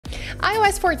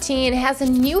iOS 14 has a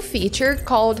new feature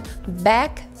called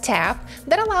Back Tap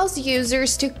that allows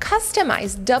users to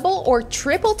customize double or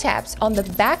triple taps on the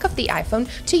back of the iPhone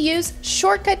to use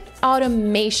shortcut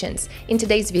automations. In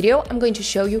today's video, I'm going to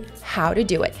show you how to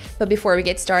do it. But before we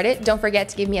get started, don't forget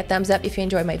to give me a thumbs up if you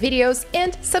enjoy my videos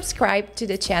and subscribe to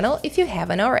the channel if you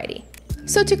haven't already.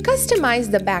 So to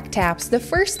customize the back taps, the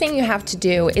first thing you have to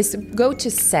do is go to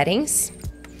Settings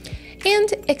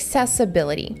and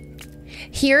Accessibility.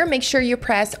 Here, make sure you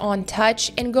press on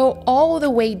touch and go all the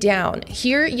way down.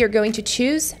 Here, you're going to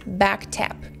choose back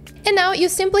tap. And now you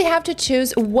simply have to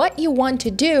choose what you want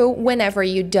to do whenever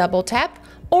you double tap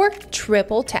or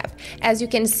triple tap. As you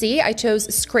can see, I chose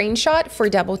screenshot for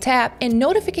double tap and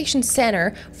notification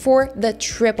center for the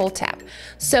triple tap.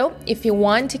 So if you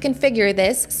want to configure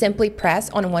this, simply press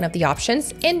on one of the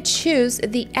options and choose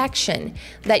the action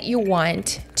that you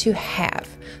want to have.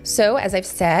 So as I've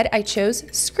said, I chose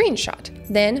screenshot.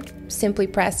 Then simply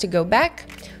press to go back,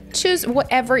 choose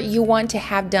whatever you want to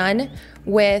have done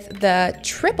with the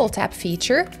triple tap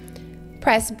feature,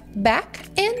 press back,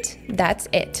 and that's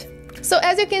it. So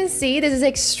as you can see, this is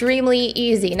extremely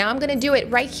easy. Now I'm gonna do it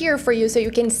right here for you so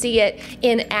you can see it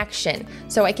in action.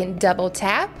 So I can double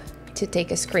tap to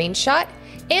take a screenshot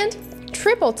and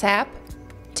triple tap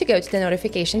to go to the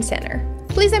notification center.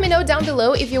 Please let me know down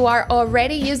below if you are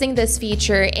already using this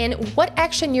feature and what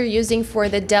action you're using for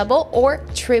the double or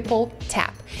triple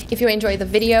tap. If you enjoyed the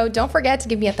video, don't forget to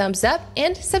give me a thumbs up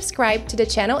and subscribe to the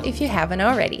channel if you haven't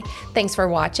already. Thanks for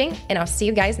watching, and I'll see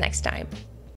you guys next time.